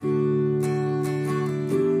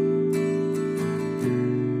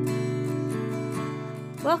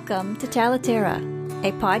Welcome to Talaterra,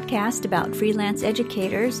 a podcast about freelance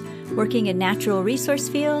educators working in natural resource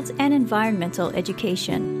fields and environmental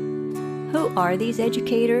education. Who are these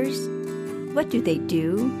educators? What do they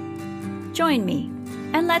do? Join me,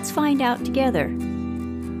 and let's find out together.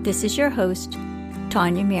 This is your host,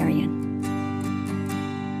 Tanya Marion.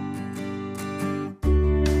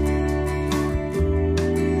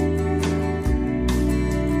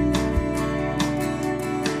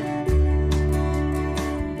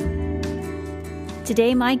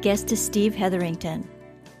 Today, my guest is Steve Hetherington.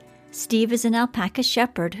 Steve is an alpaca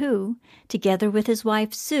shepherd who, together with his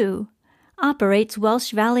wife Sue, operates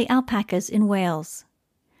Welsh Valley Alpacas in Wales.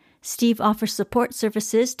 Steve offers support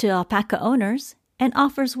services to alpaca owners and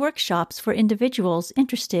offers workshops for individuals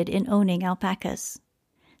interested in owning alpacas.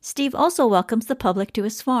 Steve also welcomes the public to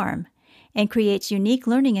his farm and creates unique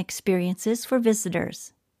learning experiences for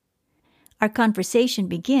visitors. Our conversation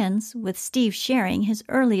begins with Steve sharing his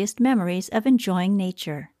earliest memories of enjoying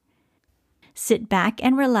nature. Sit back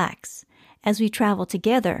and relax as we travel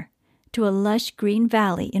together to a lush green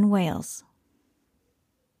valley in Wales.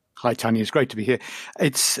 Hi, Tanya. It's great to be here.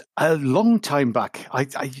 It's a long time back.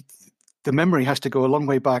 The memory has to go a long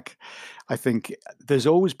way back. I think there's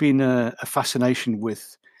always been a fascination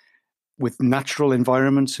with natural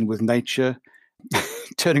environments and with nature,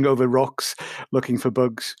 turning over rocks, looking for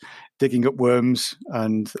bugs, digging up worms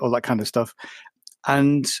and all that kind of stuff.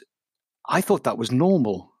 And I thought that was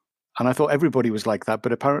normal. And I thought everybody was like that,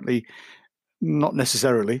 but apparently not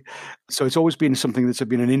necessarily. So it's always been something that's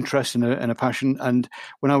been an interest and a passion. And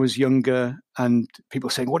when I was younger and people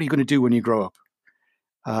saying, what are you going to do when you grow up?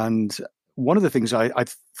 And one of the things I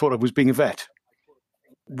thought of was being a vet,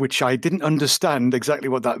 which I didn't understand exactly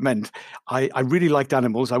what that meant. I really liked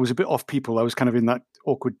animals. I was a bit off people. I was kind of in that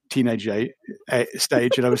awkward teenage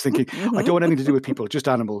stage, and I was thinking, I don't want anything to do with people, just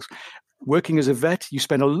animals. Working as a vet, you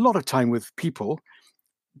spend a lot of time with people,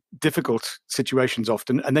 difficult situations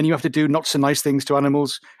often, and then you have to do not so nice things to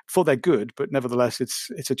animals for their good, but nevertheless, it's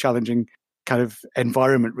a challenging kind of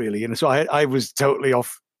environment, really. And so I was totally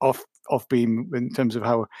off beam in terms of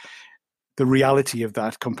how the reality of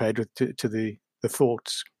that compared with to the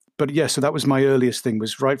thoughts. But yeah, so that was my earliest thing,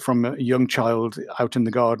 was right from a young child out in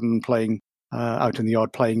the garden playing, out in the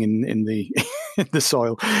yard playing in the in the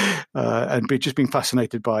soil, and just being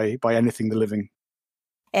fascinated by anything the living.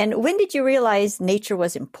 And when did you realize nature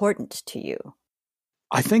was important to you?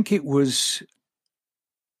 I think it was,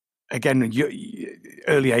 again,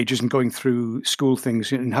 early ages and going through school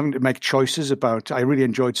things and having to make choices about, I really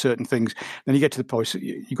enjoyed certain things. Then you get to the point,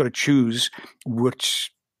 you've got to choose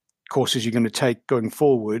which courses you're going to take going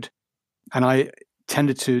forward. And I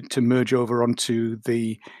tended to merge over onto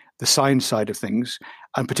the science side of things,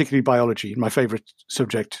 and particularly biology. My favorite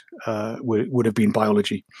subject would have been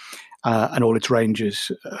biology and all its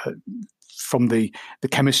ranges, from the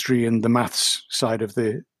chemistry and the maths side of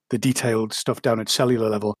the detailed stuff down at cellular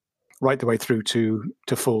level, right the way through to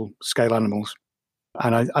full scale animals.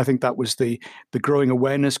 And I think that was the growing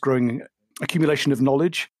awareness, growing accumulation of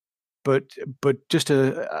knowledge, but just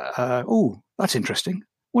that's interesting.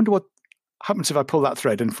 Wonder what happens if I pull that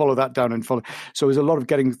thread and follow that down and follow. So there's a lot of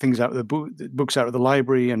getting things out of the books out of the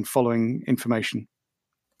library and following information.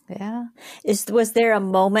 Yeah. Was there a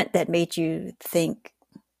moment that made you think,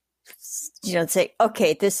 say,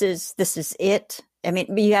 okay, this is it? I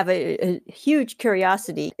mean, you have a huge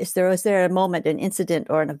curiosity. Was there a moment, an incident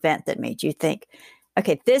or an event that made you think,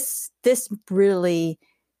 okay, this really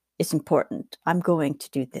is important. I'm going to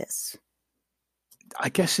do this. I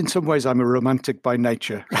guess in some ways I'm a romantic by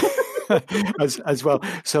nature as well.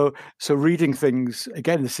 So reading things,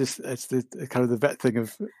 again, it's the kind of the vet thing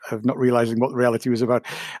of not realizing what the reality was about.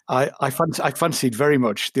 I fancied very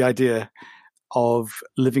much the idea of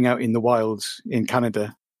living out in the wilds in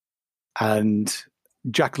Canada, and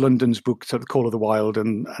Jack London's book, sort of Call of the Wild,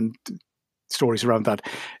 and stories around that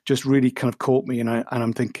just really kind of caught me. And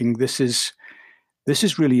I'm thinking, this is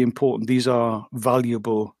really important. These are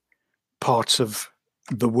valuable parts of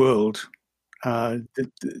the world,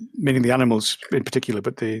 meaning the animals in particular,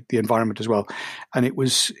 but the environment as well. And it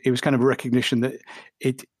was kind of a recognition that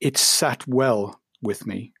it sat well with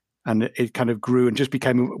me, and it kind of grew and just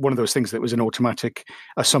became one of those things that was an automatic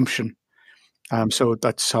assumption. So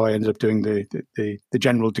that's how I ended up doing the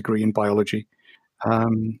general degree in biology,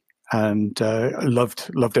 and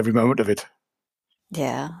loved every moment of it.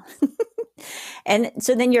 Yeah. And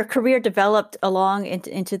so then your career developed along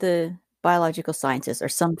into the biological sciences or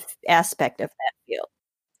some aspect of that field.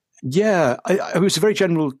 Yeah, it was a very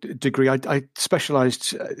general degree. I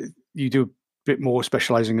specialized. You do a bit more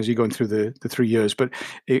specializing as you're going through the 3 years, but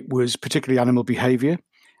it was particularly animal behavior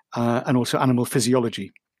and also animal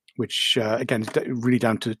physiology, which again is really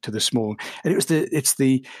down to the small. And it's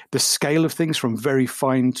the scale of things from very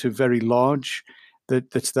fine to very large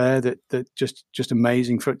that's there that just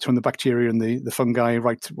amazing from the bacteria and the fungi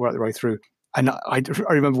right through. And I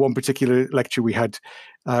remember one particular lecture we had.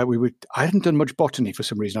 I hadn't done much botany for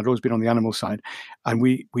some reason. I'd always been on the animal side, and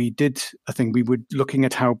we did a thing. We were looking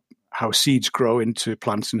at how seeds grow into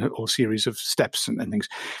plants and a whole series of steps and things.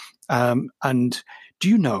 And do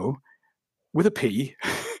you know, with a pea,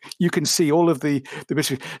 you can see all of the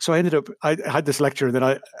mystery. So I had this lecture, and then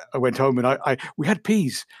I went home, and we had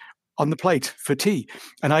peas on the plate for tea,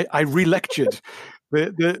 and I re-lectured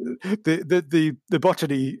the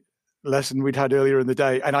botany lesson we'd had earlier in the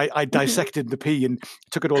day, and I dissected the pea and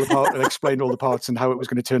took it all apart and explained all the parts and how it was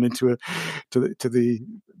going to turn into the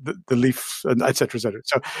leaf, and et cetera, et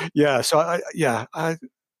cetera. So I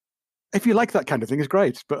if you like that kind of thing, it's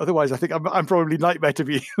great. But otherwise, I think I'm probably nightmare to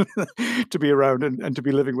be to be around and to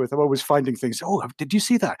be living with. I'm always finding things. Oh, did you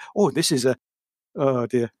see that? Oh, this is oh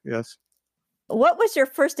dear, yes. What was your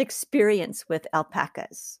first experience with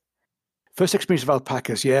alpacas? First experience of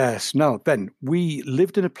alpacas, yes. No, Ben, we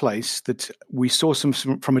lived in a place that we saw some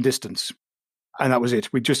from a distance, and that was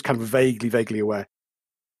it. We just kind of vaguely aware.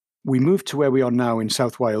 We moved to where we are now in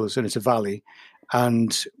South Wales, and it's a valley,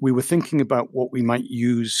 and we were thinking about what we might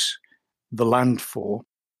use the land for.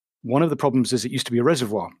 One of the problems is it used to be a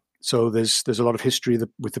reservoir, so there's a lot of history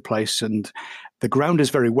with the place, and the ground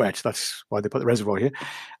is very wet. That's why they put the reservoir here,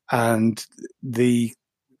 and the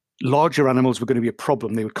larger animals were going to be a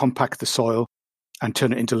problem. They would compact the soil and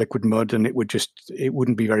turn it into liquid mud, and it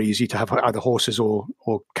wouldn't be very easy to have either horses or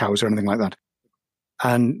cows or anything like that.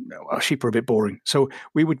 And sheep are a bit boring. So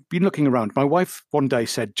we would be looking around. My wife one day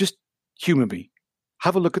said, just humor me.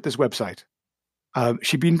 Have a look at this website.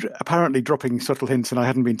 She'd been apparently dropping subtle hints, and I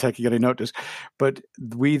hadn't been taking any notice. But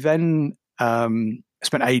we then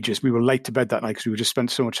spent ages. We were late to bed that night because we just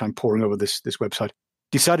spent so much time poring over this website.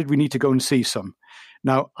 Decided we need to go and see some.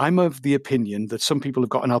 Now, I'm of the opinion that some people have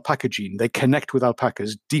got an alpaca gene. They connect with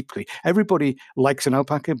alpacas deeply. Everybody likes an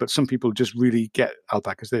alpaca, but some people just really get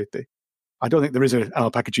alpacas. I don't think there is an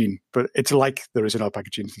alpaca gene, but it's like there is an alpaca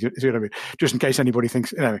gene. You know what I mean? Just in case anybody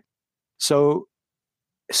thinks. Anyway, so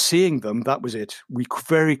seeing them, that was it. We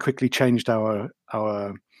very quickly changed our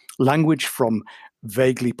language from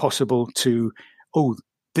vaguely possible to, oh,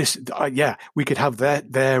 this, we could have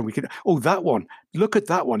that there. We could, oh, that one. Look at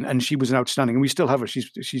that one. And she was an outstanding, and we still have her.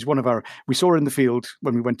 She's one of our, we saw her in the field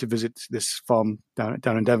when we went to visit this farm down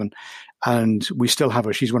in Devon, and we still have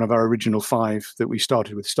her. She's one of our original 5 that we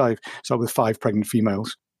started with. Started with 5 pregnant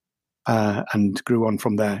females, and grew on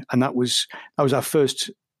from there. And that was our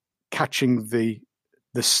first catching the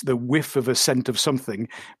whiff of a scent of something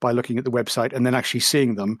by looking at the website and then actually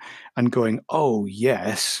seeing them and going, oh,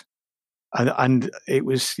 yes. And it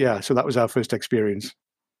was, so that was our first experience.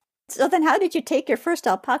 So then how did you take your first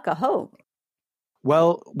alpaca home?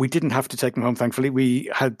 Well, we didn't have to take them home, thankfully. We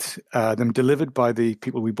had them delivered by the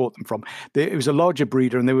people we bought them from. It was a larger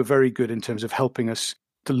breeder, and they were very good in terms of helping us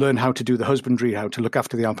to learn how to do the husbandry, how to look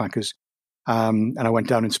after the alpacas. And I went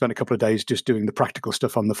down and spent a couple of days just doing the practical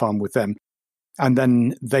stuff on the farm with them. And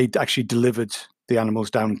then they actually delivered the animals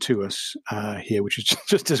down to us here, which is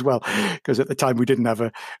just as well, because at the time we didn't have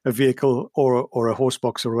a vehicle or a horse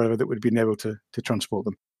box or whatever that would have been able to transport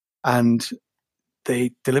them. And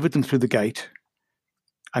they delivered them through the gate,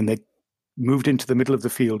 and they moved into the middle of the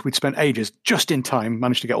field. We'd spent ages, just in time,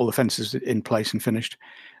 managed to get all the fences in place and finished,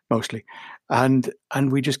 mostly. And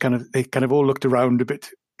we just they kind of all looked around a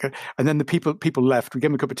bit. And then the people left. We gave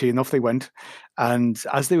them a cup of tea, and off they went. And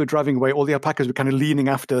as they were driving away, all the alpacas were kind of leaning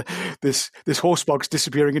after this horse box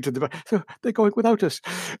disappearing into the. So they're going without us,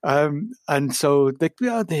 and so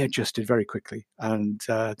they adjusted very quickly, and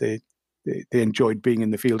they enjoyed being in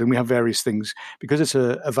the field. And we have various things because it's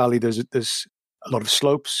a valley. There's a lot of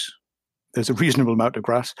slopes. There's a reasonable amount of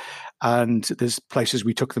grass, and there's places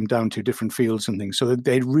we took them down to, different fields and things. So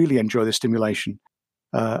they really enjoy the stimulation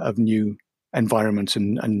of new environments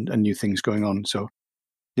and new things going on. So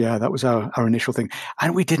that was our initial thing,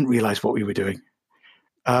 and we didn't realize what we were doing.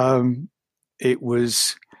 It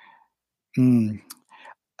was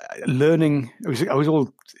learning. I was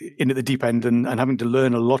all in at the deep end and having to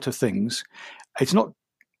learn a lot of things. It's not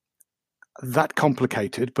that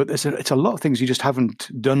complicated, but it's a lot of things you just haven't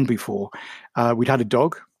done before. We'd had a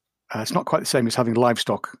dog. It's not quite the same as having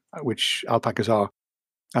livestock, which alpacas are.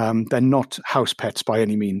 They're not house pets by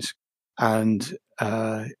any means. And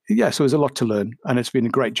so there's a lot to learn, and it's been a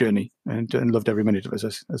great journey, and loved every minute of it,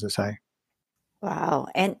 as I say. Wow.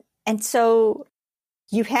 And so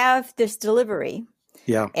you have this delivery.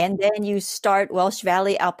 Yeah. And then you start Welsh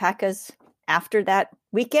Valley Alpacas after that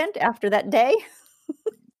weekend, after that day?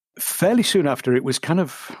 Fairly soon after, it was kind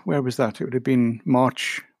of, where was that? It would have been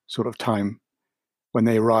March sort of time when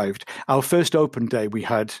they arrived. Our first open day we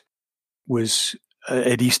had was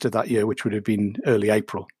at Easter that year, which would have been early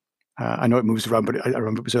April. I know it moves around, but I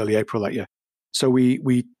remember it was early April that year. So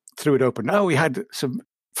we threw it open. Now we had some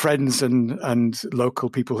friends and local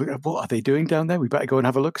people who, what are they doing down there? We better go and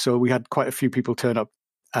have a look. So we had quite a few people turn up,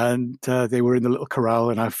 and they were in the little corral,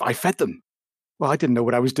 and I fed them. Well, I didn't know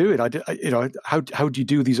what I was doing. How do you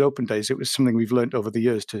do these open days? It was something we've learned over the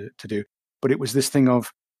years to do. But it was this thing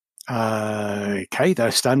of, okay,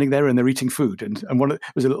 they're standing there and they're eating food, and there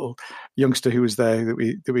was a little youngster who was there that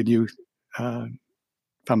we knew,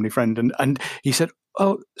 family friend, and he said,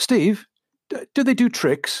 "Oh, Steve, do they do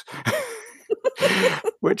tricks?"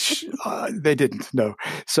 Which they didn't. No.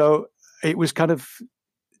 So it was kind of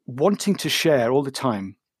wanting to share all the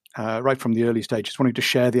time, right from the early stages, wanting to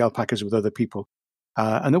share the alpacas with other people,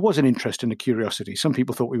 and there was an interest and a curiosity. Some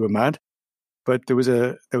people thought we were mad, but there was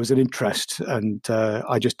an interest, and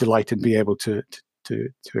I just delight in being able to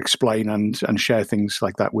explain and share things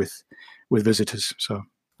like that with visitors. So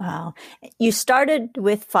Wow. You started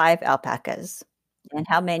with 5 alpacas. And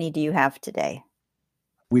how many do you have today?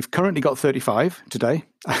 we've currently got 35 today.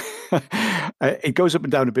 It goes up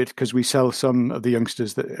and down a bit because we sell some of the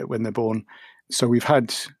youngsters when they're born. So we've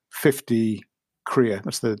had 50 cría.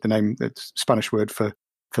 That's the name, that's Spanish word for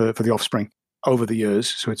the offspring over the years.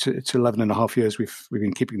 So it's 11 and a half years we've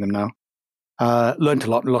been keeping them now. Learned a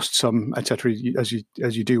lot, lost some, etc. As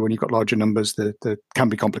you do when you've got larger numbers, there can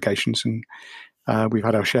be complications, and we've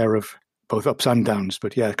had our share of both ups and downs.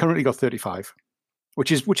 But yeah, currently got 35,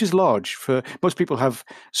 which is large. For most people have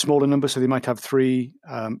smaller numbers, so they might have 3,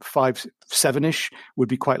 5, 7-ish would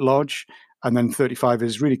be quite large, and then 35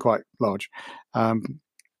 is really quite large.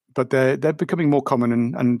 But they're becoming more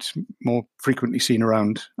common and more frequently seen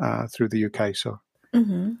around through the UK. So.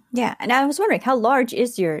 Mm-hmm. Yeah, and I was wondering, how large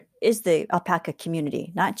is the alpaca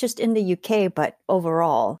community, not just in the UK but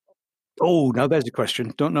overall? Oh, now there's a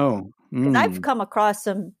question. Don't know. I've come across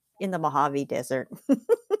some in the Mojave Desert,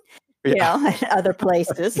 Yeah. and other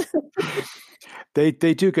places. They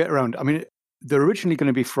do get around. I mean, they're originally going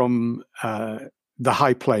to be from the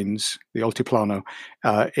high plains, the Altiplano,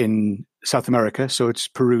 in South America. So it's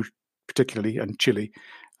Peru, particularly, and Chile,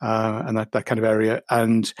 and that kind of area.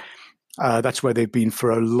 And that's where they've been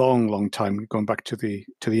for a long, long time, going back to the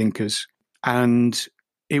Incas. And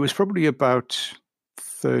it was probably about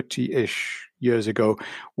 30-ish years ago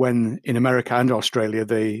when in America and Australia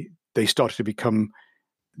they started to become,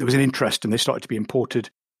 there was an interest and they started to be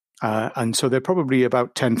imported. And so they're probably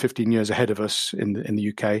about 10, 15 years ahead of us in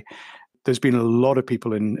the UK. There's been a lot of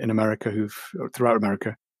people in America throughout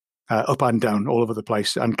America, up and down, all over the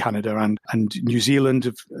place, and Canada and New Zealand,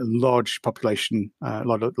 a large population, a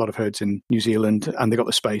lot of herds in New Zealand, and they got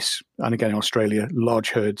the space. And again, Australia,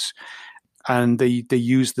 large herds, and they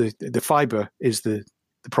use the fiber is the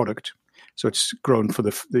product, so it's grown for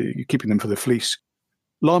keeping them for the fleece.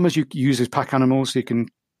 Llamas you use as pack animals, so you can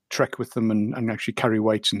trek with them and actually carry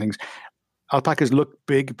weights and things. Alpacas look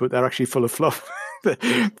big, but they're actually full of fluff.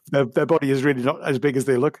 Their body is really not as big as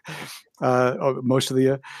they look most of the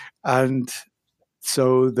year, and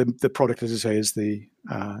so the product, as I say, is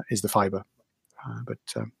the fiber.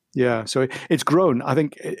 Yeah, so it's grown. I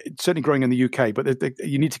think it's certainly growing in the UK, but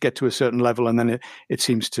you need to get to a certain level, and then it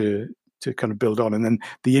seems to kind of build on, and then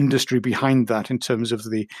the industry behind that, in terms of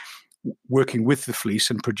the working with the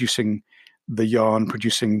fleece and producing the yarn,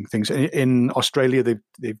 producing things. In Australia,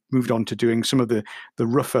 they've moved on to doing some of the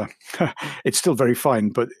rougher. It's still very fine,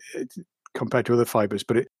 but compared to other fibers,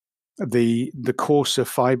 but the coarser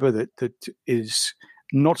fiber that is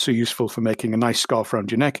not so useful for making a nice scarf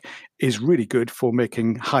around your neck is really good for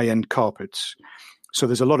making high-end carpets. So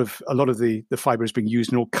there's a lot of the fiber is being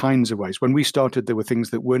used in all kinds of ways. When we started, there were things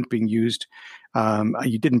that weren't being used.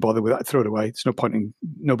 You didn't bother with that, throw it away. There's no point in,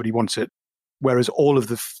 nobody wants it. Whereas all of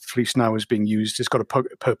the fleece now is being used. It's got a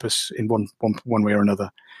purpose in one way or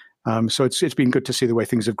another. So it's been good to see the way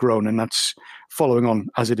things have grown, and that's following on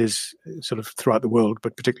as it is sort of throughout the world,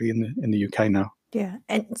 but particularly in the UK now. Yeah.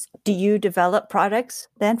 And do you develop products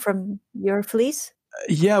then from your fleece?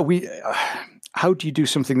 Yeah, how do you do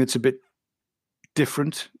something that's a bit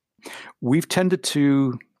different? We've tended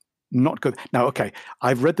to not go. Now, okay,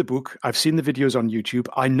 I've read the book, I've seen the videos on YouTube,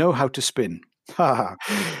 I know how to spin.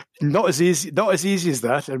 Not as easy as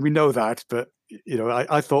that, and we know that, but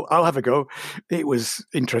I thought I'll have a go. It was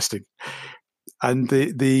interesting, and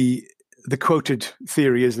the the quoted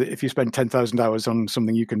theory is that if you spend 10,000 hours on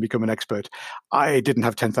something, you can become an expert. I didn't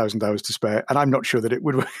have 10,000 hours to spare, and I'm not sure that it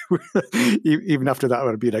would work. Even after that, I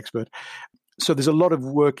would be an expert. So there's a lot of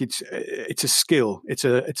work. It's a skill. It's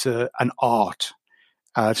an art.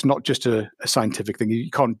 It's not just a scientific thing.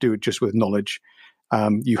 You can't do it just with knowledge.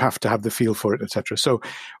 You have to have the feel for it, etc. So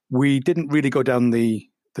we didn't really go down the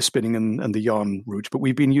spinning and the yarn route, but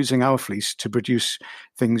we've been using our fleece to produce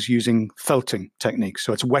things using felting techniques.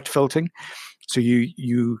 So it's wet felting. So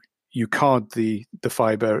you card the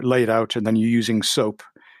fiber, lay it out, and then you're using soap.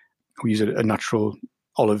 We use a natural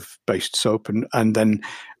olive-based soap, and then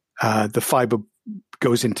the fiber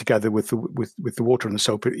goes in together with the water and the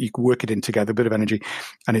soap. You can work it in together, a bit of energy,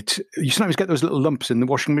 and you sometimes get those little lumps in the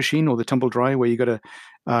washing machine or the tumble dryer where you got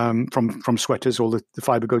from sweaters, all the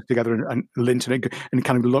fiber goes together and lint, and it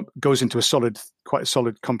kind of goes into quite a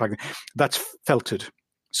solid compact. That's felted,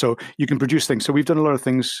 so you can produce things. So we've done a lot of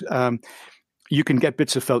things. You can get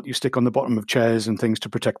bits of felt you stick on the bottom of chairs and things to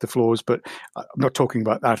protect the floors, but I'm not talking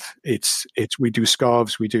about that. We do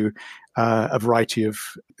scarves, we do a variety of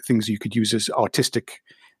things you could use as artistic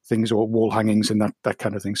things or wall hangings and that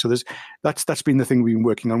kind of thing. So that's been the thing we've been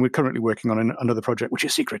working on. We're currently working on another project, which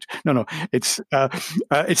is secret. No, it's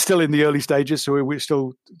still in the early stages, so we're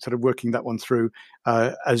still sort of working that one through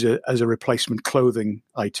as a replacement clothing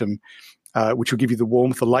item. Which will give you the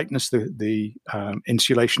warmth, the lightness, the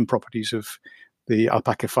insulation properties of the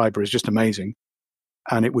alpaca fiber is just amazing.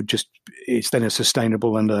 And it's then a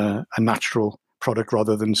sustainable and a natural product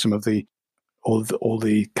rather than some of all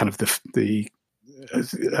the kind of the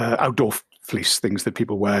outdoor fleece things that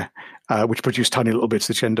people wear, which produce tiny little bits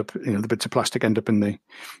that end up, the bits of plastic end up in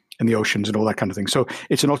the oceans and all that kind of thing. So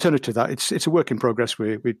it's an alternative to that. It's a work in progress.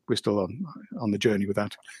 We're still on the journey with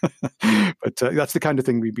that, but that's the kind of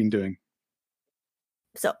thing we've been doing.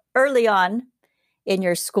 So early on in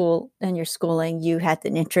your schooling, you had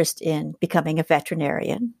an interest in becoming a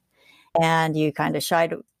veterinarian, and you kind of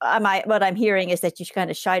what I'm hearing is that you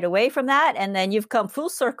kind of shied away from that, and then you've come full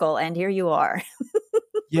circle, and here you are.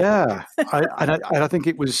 Yeah, I think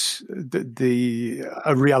it was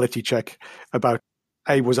a reality check about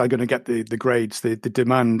was I going to get the grades, the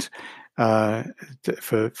demand for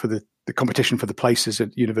the competition for the places at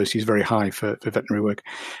university is very high for veterinary work,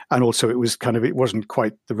 and also it wasn't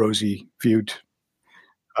quite the rosy viewed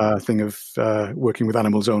thing of working with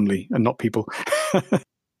animals only and not people.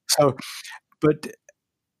 So, but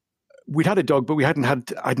we'd had a dog, but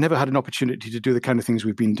I'd never had an opportunity to do the kind of things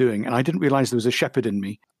we've been doing, and I didn't realize there was a shepherd in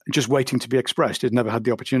me just waiting to be expressed. I'd never had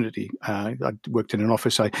the opportunity. I'd worked in an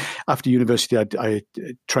office. After university, I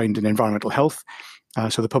trained in environmental health.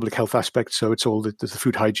 So the public health aspect, so it's all the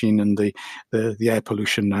food hygiene and the air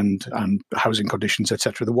pollution and housing conditions,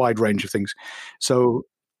 etc. The wide range of things. So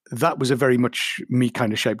that was a very much me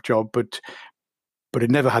kind of shaped job, but it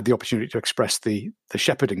never had the opportunity to express the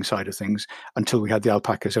shepherding side of things until we had the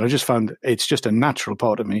alpacas. And I just found it's just a natural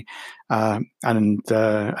part of me, and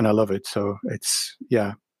I love it. So it's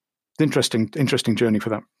interesting journey for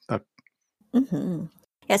that. Mm-hmm.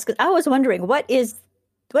 Yes, because I was wondering what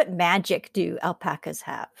magic do alpacas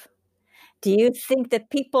have? Do you think that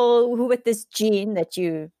people who with this gene that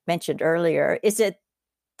you mentioned earlier, is it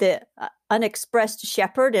the unexpressed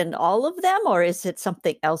shepherd in all of them, or is it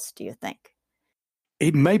something else, do you think?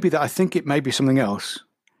 It may be that. I think it may be something else,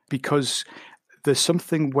 because there's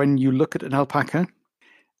something when you look at an alpaca.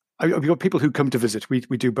 We've got people who come to visit. We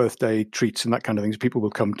do birthday treats and that kind of things. People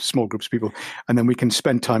will come to small groups of people, and then we can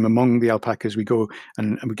spend time among the alpacas. We go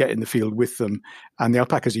and we get in the field with them, and the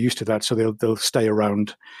alpacas are used to that, so they'll stay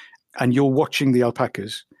around. And you're watching the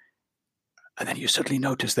alpacas, and then you suddenly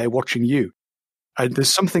notice they're watching you. And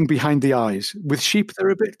there's something behind the eyes. With sheep, they're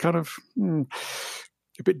a bit kind of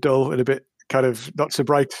a bit dull and a bit kind of not so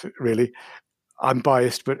bright, really. I'm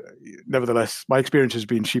biased, but nevertheless, my experience has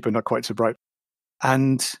been sheep are not quite so bright.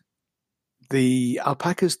 And the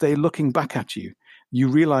alpacas, they're looking back at you. You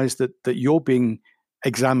realize that you're being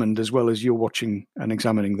examined as well as you're watching and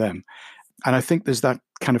examining them. And I think there's that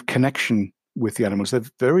kind of connection with the animals. They're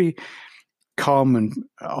very calm and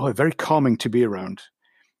very calming to be around.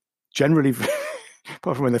 Generally,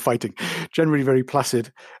 apart from when they're fighting, generally very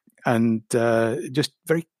placid and just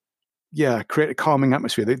very, create a calming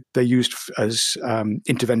atmosphere. They're used as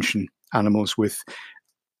intervention animals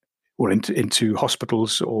into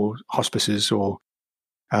hospitals or hospices or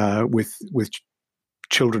with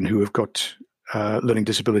children who have got learning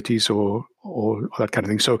disabilities or that kind of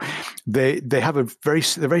thing. So they have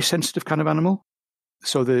they're very sensitive kind of animal.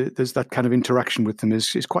 So there's that kind of interaction with them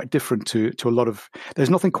is quite different to a lot of. There's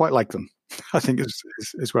nothing quite like them. I think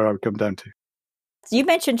is where I would come down to. So you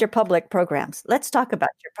mentioned your public programs. Let's talk about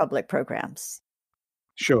your public programs.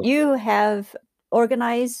 Sure. You have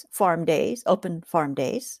organized farm days, open farm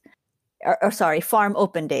days, or sorry, farm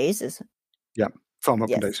open days is Yeah, farm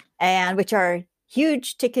open days. And which are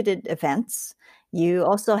huge ticketed events. You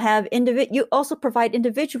also have you also provide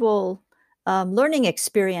individual learning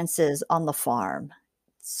experiences on the farm.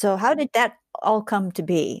 So how did that all come to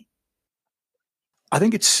be? I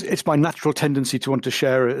think it's my natural tendency to want to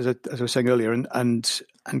share, as I was saying earlier, and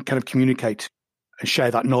kind of communicate and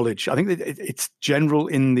share that knowledge. I think that it's general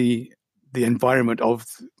in the environment of,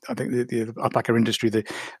 I think, the alpaca industry. The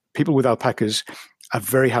people with alpacas are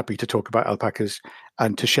very happy to talk about alpacas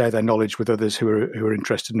and to share their knowledge with others who are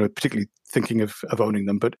interested and are particularly thinking of owning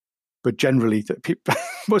them. But generally,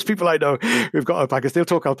 most people I know who've got alpacas, they'll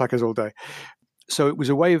talk alpacas all day. So it was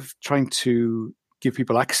a way of trying to give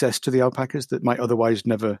people access to the alpacas that might otherwise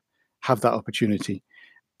never have that opportunity.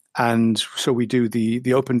 And so we do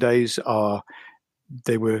the open days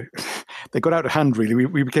they got out of hand, really.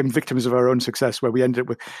 We became victims of our own success, where we ended up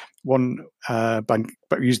with one bank,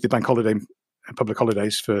 but we used the bank holiday, public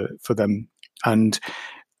holidays for them. And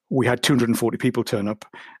we had 240 people turn up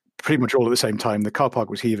pretty much all at the same time. The car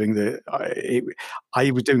park was heaving.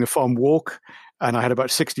 I was doing a farm walk, and I had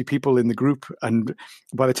about 60 people in the group. And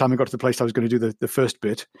by the time I got to the place I was going to do the first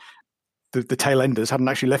bit, the tail enders hadn't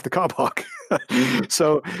actually left the car park.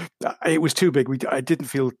 So it was too big. I didn't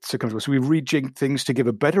feel so comfortable. So we rejigged things to give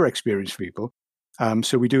a better experience for people.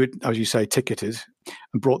 So we do it, as you say, ticketed,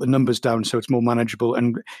 and brought the numbers down so it's more manageable.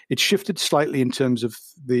 And it shifted slightly in terms of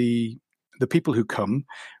the people who come,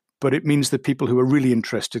 but it means that people who are really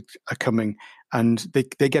interested are coming, and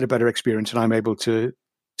they get a better experience, and I'm able to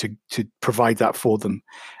provide that for them.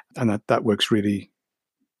 And that works really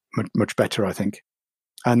much, much better, I think.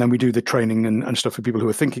 And then we do the training and stuff for people who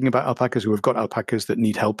are thinking about alpacas, who have got alpacas that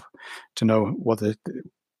need help to know what they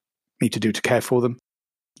need to do to care for them.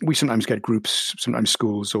 We sometimes get groups, sometimes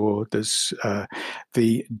schools, or there's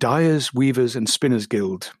the Dyers, Weavers and Spinners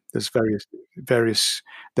Guild. There's various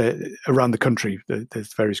around the country.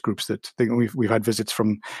 There's various groups that we've had visits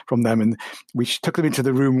from them, and we took them into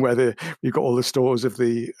the room where we've got all the stores of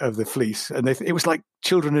the fleece, and it was like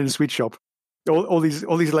children in a sweet shop. All these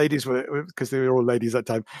ladies were, because they were all ladies at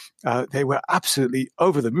that time, they were absolutely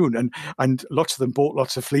over the moon, and lots of them bought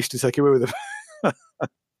lots of fleece to take away with them.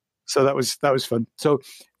 So that was fun. So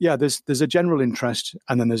yeah, there's a general interest,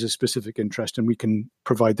 and then there's a specific interest, and we can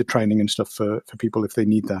provide the training and stuff for people if they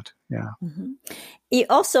need that. Yeah. Mm-hmm. You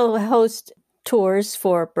also host tours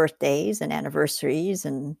for birthdays and anniversaries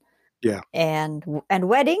and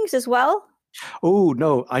weddings as well. Oh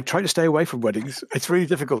no, I try to stay away from weddings. It's really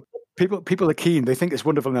difficult. People are keen. They think it's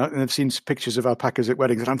wonderful now, and they've seen pictures of alpacas at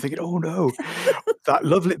weddings, and I'm thinking, oh no, that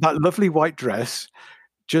lovely white dress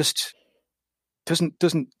just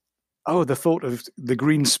doesn't. Oh, the thought of the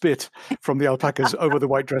green spit from the alpacas over the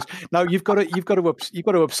white dress. Now you've got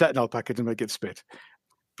to upset an alpaca to make it spit.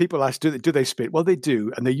 People ask, do they spit? Well, they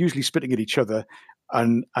do, and they're usually spitting at each other.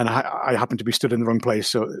 And I happen to be stood in the wrong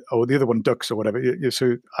place, or the other one ducks or whatever.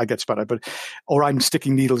 So I get spat at, or I'm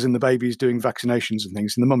sticking needles in the babies doing vaccinations and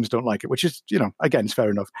things, and the mums don't like it, which is, again, it's fair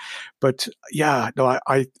enough. But yeah, no,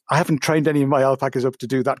 I haven't trained any of my alpacas up to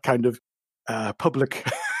do that kind of public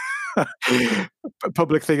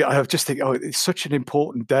thing. I just think, it's such an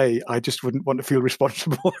important day. I just wouldn't want to feel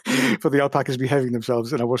responsible for the alpacas behaving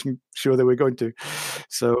themselves, and I wasn't sure they were going to.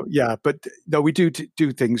 So yeah, but no, we do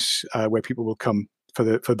things where people will come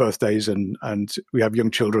for birthdays, and we have young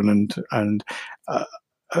children and a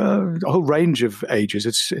whole range of ages.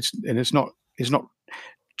 It's not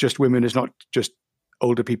just women. It's not just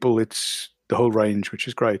older people. It's the whole range, which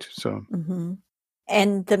is great. So. Mm-hmm.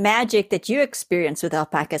 And the magic that you experience with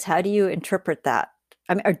alpacas, how do you interpret that?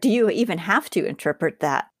 I mean, or do you even have to interpret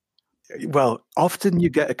that? Well, often you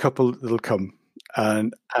get a couple that'll come,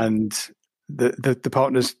 and the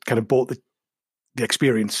partners kind of bought the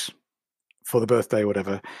experience for the birthday or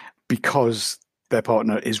whatever, because their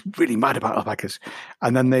partner is really mad about alpacas,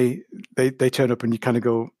 and then they turn up, and you kind of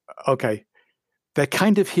go, okay, they're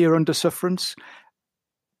kind of here under sufferance.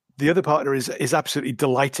 The other partner is absolutely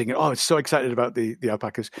delighting. Oh, it's so excited about the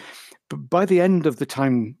alpacas. But by the end of the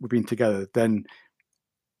time we've been together, then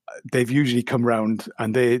they've usually come round,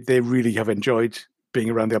 and they really have enjoyed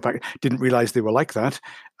being around the alpaca. Didn't realize they were like that,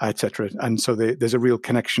 etc. And so there's a real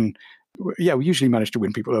connection. Yeah, we usually manage to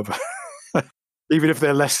win people over, even if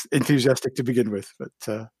they're less enthusiastic to begin with.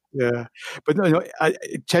 But yeah, but no,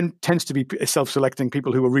 it tends to be self-selecting.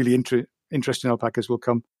 People who are really interested in alpacas will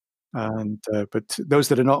come. And but those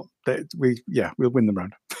that are not, we'll win them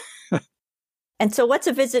round. And so what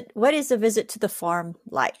is a visit to the farm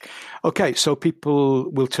like? Okay, so people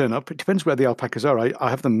will turn up. It depends where the alpacas are. I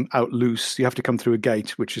have them out loose. You have to come through a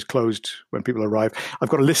gate, which is closed when people arrive. I've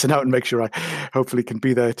got to listen out and make sure I hopefully can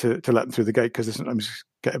be there to let them through the gate, because they sometimes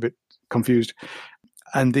get a bit confused.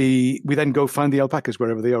 And we then go find the alpacas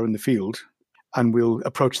wherever they are in the field, and we'll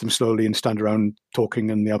approach them slowly and stand around talking,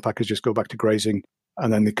 and the alpacas just go back to grazing.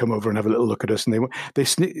 And then they come over and have a little look at us, and they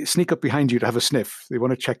sneak up behind you to have a sniff. They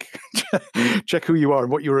want to check who you are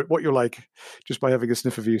and what you're like, just by having a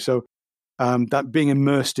sniff of you. So that being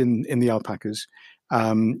immersed in the alpacas,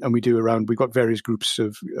 and we've got various groups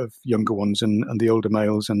of younger ones and the older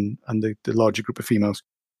males and the larger group of females.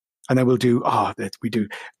 And then we do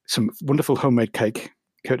some wonderful homemade cake,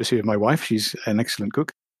 courtesy of my wife. She's an excellent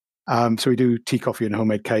cook. So we do tea, coffee, and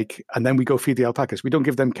homemade cake, and then we go feed the alpacas. We don't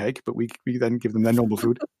give them cake, but we then give them their normal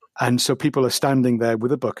food. And so people are standing there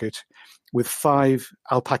with a bucket, with 5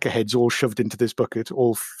 alpaca heads all shoved into this bucket,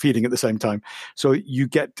 all feeding at the same time. So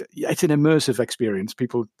it's an immersive experience.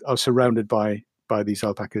 People are surrounded by these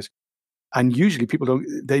alpacas, and usually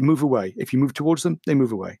they move away. If you move towards them, they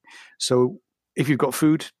move away. So if you've got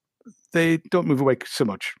food, they don't move away so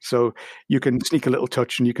much. So you can sneak a little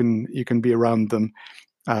touch, and you can be around them.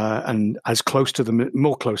 And as close to them,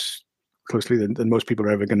 more closely than most people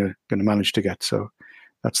are ever going to manage to get. So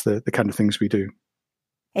that's the kind of things we do.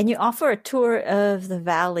 And you offer a tour of the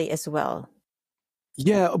valley as well.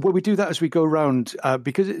 Yeah, well, we do that as we go around,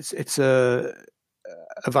 because it's a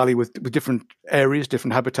valley with different areas,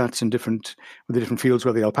 different habitats, and with the different fields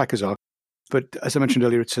where the alpacas are. But as I mentioned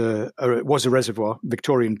earlier, it was a reservoir,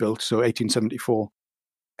 Victorian built, so 1874.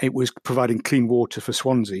 It was providing clean water for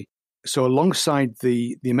Swansea. So alongside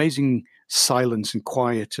the amazing silence and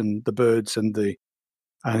quiet and the birds and the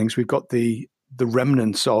things, we've got the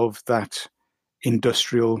remnants of that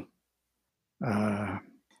industrial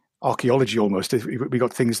archaeology almost. We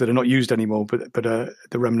got things that are not used anymore, but the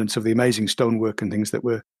remnants of the amazing stonework and things that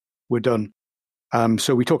were done.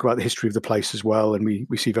 So we talk about the history of the place as well, and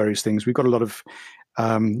we see various things. We've got a lot of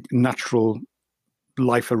natural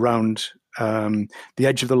life around the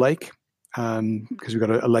edge of the lake, because we've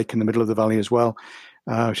got a lake in the middle of the valley as well,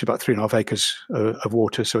 which is about 3.5 acres of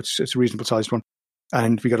water, so it's a reasonable sized one.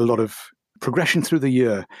 And we get a lot of progression through the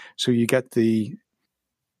year. So you get the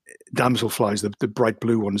damselflies, the bright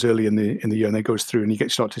blue ones, early in the year, and they goes through, and you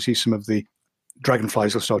start to see some of the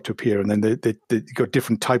dragonflies will start to appear, and then you got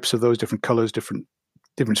different types of those, different colors, different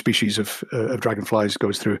species of dragonflies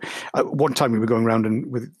goes through. One time we were going around and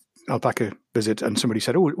with alpaca visit, and somebody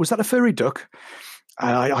said, "Oh, was that a furry duck?"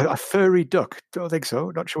 A furry duck? Don't think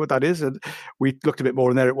so. Not sure what that is. And we looked a bit more,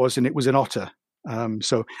 and there it was, and it was an otter.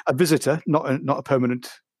 So a visitor, not a permanent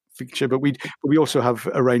feature, but we also have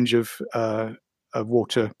a range of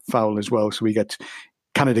water fowl as well. So we get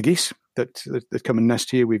Canada geese that come and nest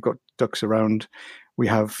here. We've got ducks around. We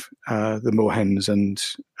have the moorhens and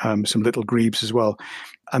some little grebes as well,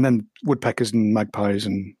 and then woodpeckers and magpies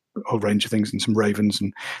and a whole range of things, and some ravens.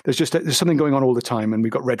 And there's something going on all the time. And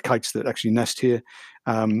we've got red kites that actually nest here,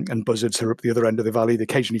 and buzzards are up the other end of the valley. They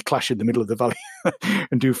occasionally clash in the middle of the valley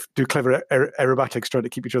and do clever aerobatics, trying to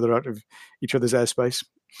keep each other out of each other's airspace.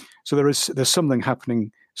 So there's something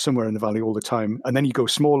happening somewhere in the valley all the time. And then you go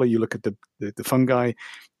smaller, you look at the fungi,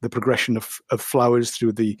 the progression of flowers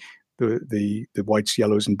through the whites,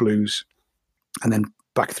 yellows, and blues, and then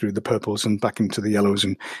back through the purples and back into the yellows.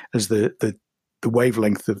 And as the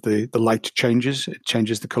wavelength of the light changes, it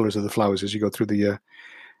changes the colors of the flowers as you go through the year.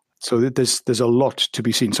 So there's a lot to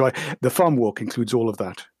be seen. So the farm walk includes all of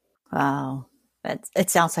that. Wow. It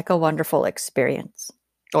sounds like a wonderful experience.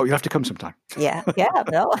 Oh, you have to come sometime. Yeah.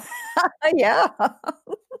 No. Yeah.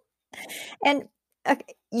 And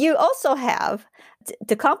you also have,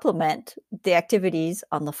 to complement the activities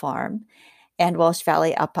on the farm and Walsh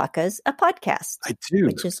Valley Alpacas, a podcast. I do.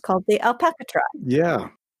 Which is called the Alpaca Tribe. Yeah.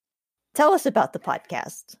 Tell us about the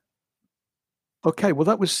podcast. Okay, well,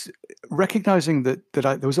 that was recognizing that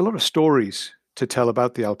there was a lot of stories to tell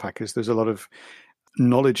about the alpacas. There's a lot of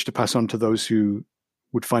knowledge to pass on to those who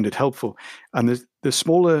would find it helpful. And the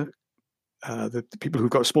smaller, the people who've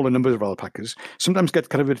got smaller numbers of alpacas sometimes get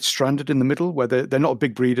kind of a bit stranded in the middle, where they're not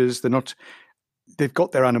big breeders. They've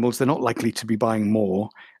got their animals. They're not likely to be buying more,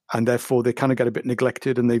 and therefore they kind of get a bit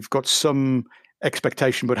neglected, and they've got some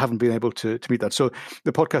expectation but haven't been able to meet that. So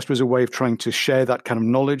the podcast was a way of trying to share that kind of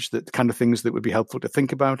knowledge, that the kind of things that would be helpful to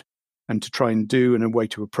think about and to try and do, and a way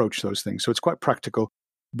to approach those things. So it's quite practical,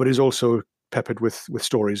 but is also peppered with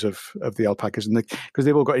stories of the alpacas, and because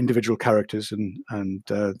they've all got individual characters and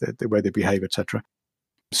the way they behave, etc.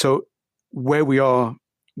 So where we are,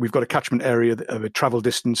 we've got a catchment area of a travel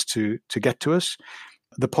distance to get to us.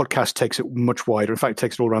 The podcast takes it much wider. In fact, it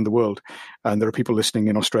takes it all around the world. And there are people listening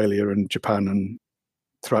in Australia and Japan and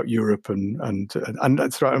throughout Europe and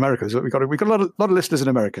throughout America. So we've got a lot of listeners in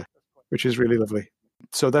America, which is really lovely.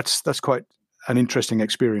 So that's quite an interesting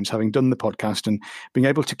experience, having done the podcast and being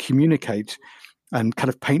able to communicate and kind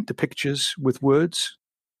of paint the pictures with words.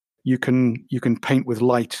 You can paint with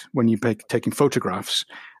light when you're taking photographs,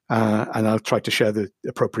 and I'll try to share the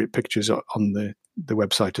appropriate pictures on the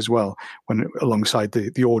website as well, alongside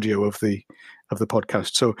the audio of the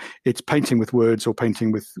podcast. So it's painting with words or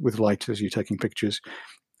painting with light as you're taking pictures,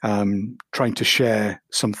 trying to share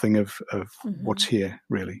something of what's here,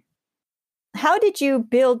 really. How did you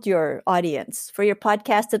build your audience for your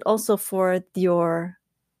podcast and also for your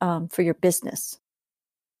business?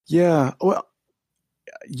 Yeah, well,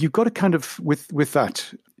 you've got to kind of, with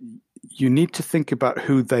that, you need to think about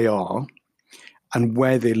who they are and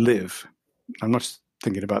where they live. I'm not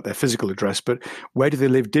thinking about their physical address, but where do they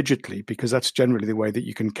live digitally? Because that's generally the way that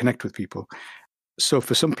you can connect with people. So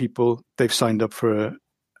for some people, they've signed up for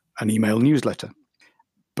an email newsletter,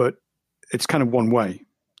 but it's kind of one way.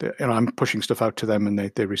 I'm pushing stuff out to them and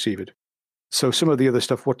they receive it. So some of the other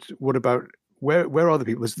stuff, what about, where are the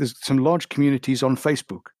people? There's some large communities on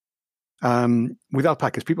Facebook. With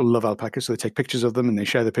alpacas, people love alpacas, so they take pictures of them and they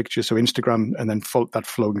share the pictures. So Instagram, and then that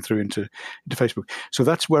flowing through into Facebook. So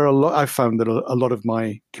that's where I've found that a lot of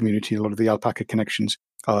my community, a lot of the alpaca connections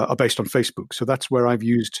are based on Facebook. So that's where I've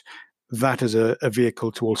used that as a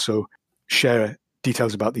vehicle to also share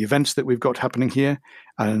details about the events that we've got happening here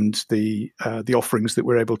and the offerings that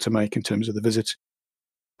we're able to make in terms of the visits.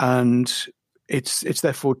 And it's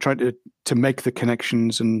therefore trying to make the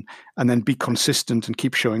connections and then be consistent and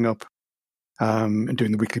keep showing up. And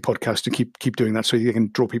doing the weekly podcast and keep doing that so you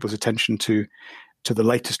can draw people's attention to the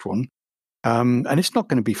latest one. And it's not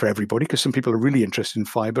going to be for everybody, because some people are really interested in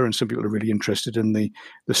fiber and some people are really interested in the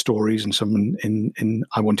stories, and some in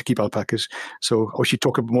I want to keep alpacas. So I should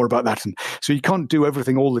talk more about that. And so you can't do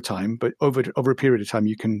everything all the time, but over a period of time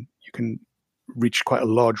you can reach quite a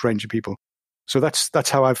large range of people. So that's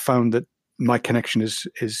how I've found that my connection is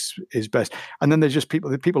best. And then there's just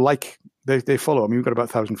people like they follow. I mean, we've got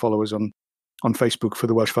about 1,000 followers on Facebook for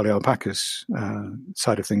the Welsh Valley alpacas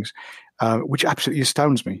side of things, which absolutely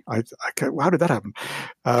astounds me. How did that happen?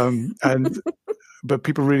 But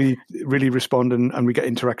people really, really respond, and we get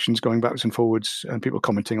interactions going backwards and forwards, and people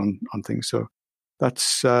commenting on things. So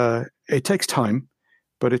that's it takes time,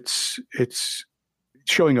 but it's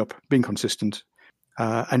showing up, being consistent,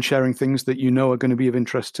 and sharing things that you know are going to be of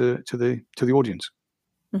interest to the audience.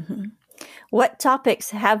 Mm-hmm. What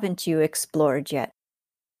topics haven't you explored yet?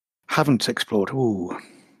 Haven't explored.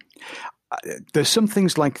 There's some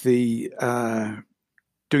things like the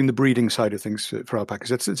doing the breeding side of things for alpacas.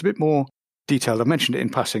 It's a bit more detailed. I've mentioned it in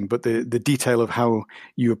passing, but the detail of how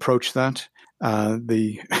you approach that,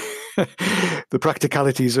 the the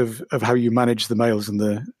practicalities of how you manage the males and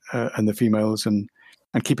the females, and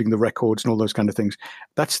keeping the records and all those kind of things.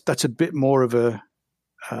 That's a bit more of a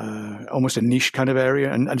almost a niche kind of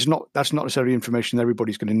area, and that's not necessarily information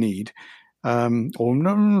everybody's going to need. Or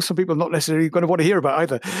no, some people are not necessarily going to want to hear about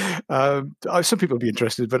either. Some people will be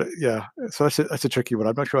interested, but yeah, so that's a tricky one.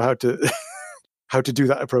 I'm not sure how to do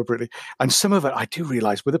that appropriately. And some of it, I do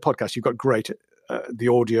realize with a podcast, you've got great the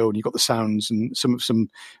audio and you've got the sounds and some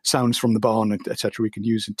sounds from the barn, etc. we can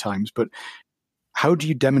use at times. But how do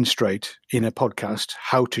you demonstrate in a podcast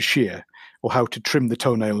how to shear or how to trim the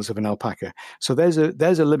toenails of an alpaca? So there's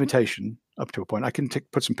a limitation up to a point. I can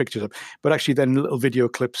put some pictures up, but actually then little video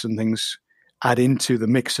clips and things add into the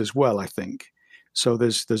mix as well, I think. So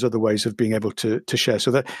there's other ways of being able to share.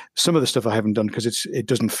 So that some of the stuff I haven't done because it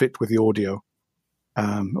doesn't fit with the audio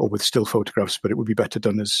or with still photographs, but it would be better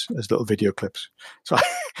done as little video clips. So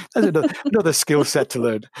there's another skill set to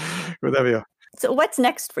learn. But there we are. So what's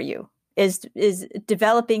next for you? Is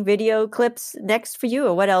developing video clips next for you,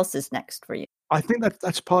 or what else is next for you? I think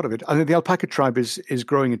that's part of it. I think the alpaca tribe is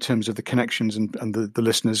growing in terms of the connections and the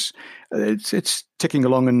listeners. It's ticking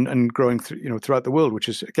along and growing throughout the world, which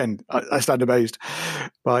is, again, I stand amazed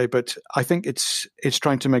by. But I think it's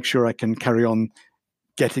trying to make sure I can carry on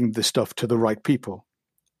getting the stuff to the right people.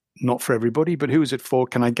 Not for everybody, but who is it for?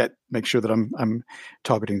 Can I make sure that I'm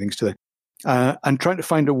targeting things to them, and trying to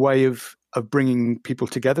find a way of bringing people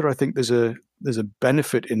together. I think there's a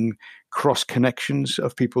benefit in cross connections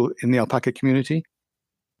of people in the alpaca community,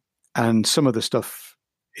 and some of the stuff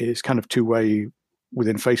is kind of two-way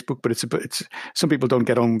within Facebook, but it's some people don't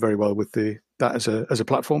get on very well with that as a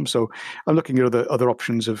platform. So I'm looking at other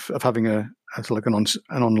options of having an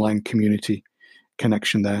online community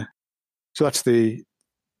connection there. So that's the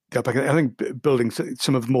alpaca. I think building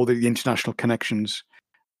some of more the international connections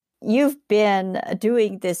You've been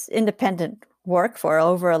doing this independent work for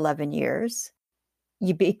over 11 years.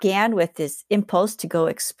 You began with this impulse to go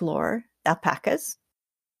explore alpacas,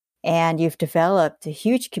 and you've developed a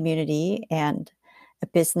huge community and a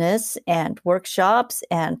business and workshops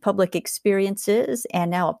and public experiences,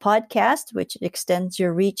 and now a podcast, which extends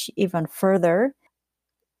your reach even further.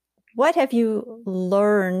 What have you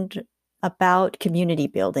learned about community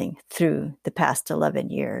building through the past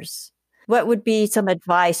 11 years? What would be some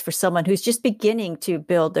advice for someone who's just beginning to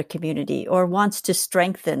build their community or wants to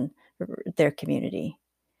strengthen their community?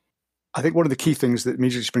 I think one of the key things that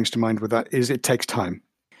immediately springs to mind with that is it takes time.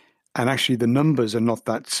 And actually, the numbers are not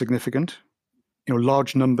that significant.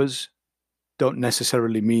 Large numbers don't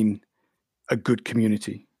necessarily mean a good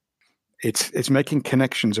community. It's making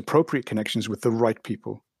connections, appropriate connections with the right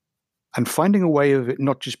people, and finding a way of it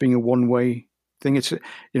not just being a one-way thing. It's,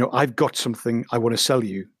 I've got something I want to sell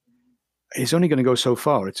you. It's only going to go so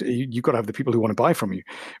far. You've got to have the people who want to buy from you.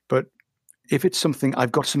 But if it's something,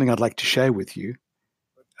 I've got something I'd like to share with you,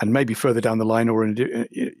 and maybe further down the line, or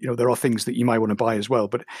there are things that you might want to buy as well.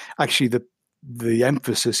 But actually, the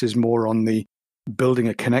emphasis is more on the building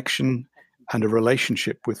a connection and a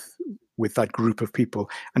relationship with that group of people,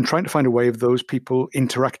 and trying to find a way of those people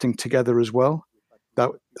interacting together as well.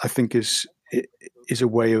 That, I think, is a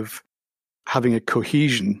way of having a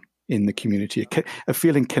cohesion in the community, a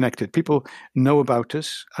feeling connected. People know about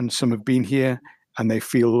us, and some have been here, and they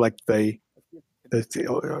feel like they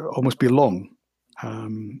almost belong.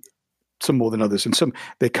 Some more than others, and some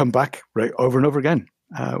they come back over and over again,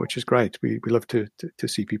 which is great. We love to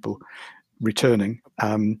see people returning,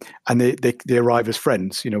 and they arrive as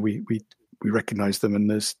friends. We recognize them, and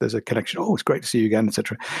there's a connection. Oh, it's great to see you again,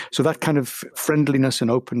 etc. So that kind of friendliness and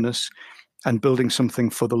openness, and building something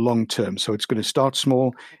for the long term. So it's going to start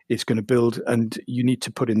small, it's going to build, and you need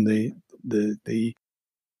to put in the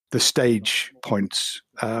stage points,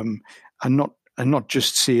 and not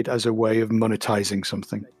just see it as a way of monetizing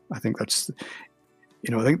something. I think that's,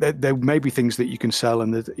 I think that there may be things that you can sell,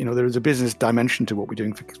 and there is a business dimension to what we're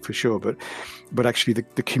doing for sure. But actually,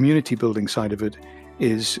 the community building side of it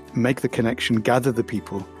is make the connection, gather the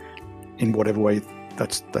people in whatever way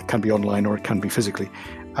that can be online or it can be physically,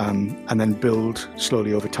 and then build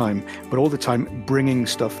slowly over time. But all the time bringing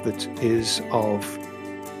stuff that is of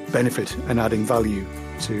benefit and adding value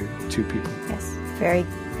to people. Yes, very,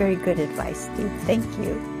 very good advice, Steve. Thank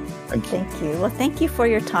you. Thank you. Well, thank you for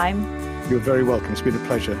your time. You're very welcome. It's been a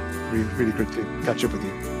pleasure. Really, really good to catch up with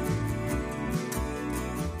you.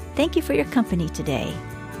 Thank you for your company today.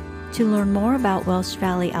 To learn more about Welsh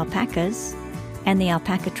Valley alpacas and the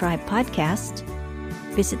Alpaca Tribe podcast,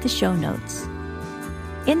 visit the show notes.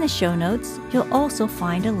 In the show notes, you'll also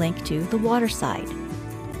find a link to the Waterside.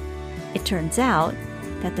 It turns out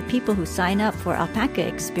that the people who sign up for alpaca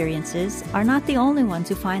experiences are not the only ones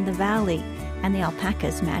who find the valley and the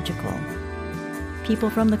alpacas magical.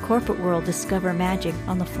 People from the corporate world discover magic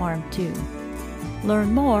on the farm too.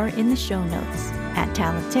 Learn more in the show notes at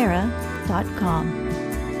talaterra.com.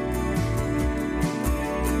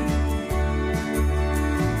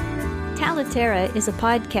 Talaterra is a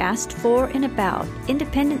podcast for and about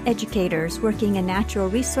independent educators working in natural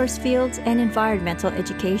resource fields and environmental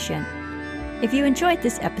education. If you enjoyed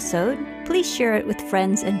this episode, please share it with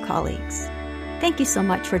friends and colleagues. Thank you so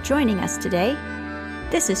much for joining us today.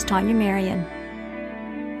 This is Tanya Marion.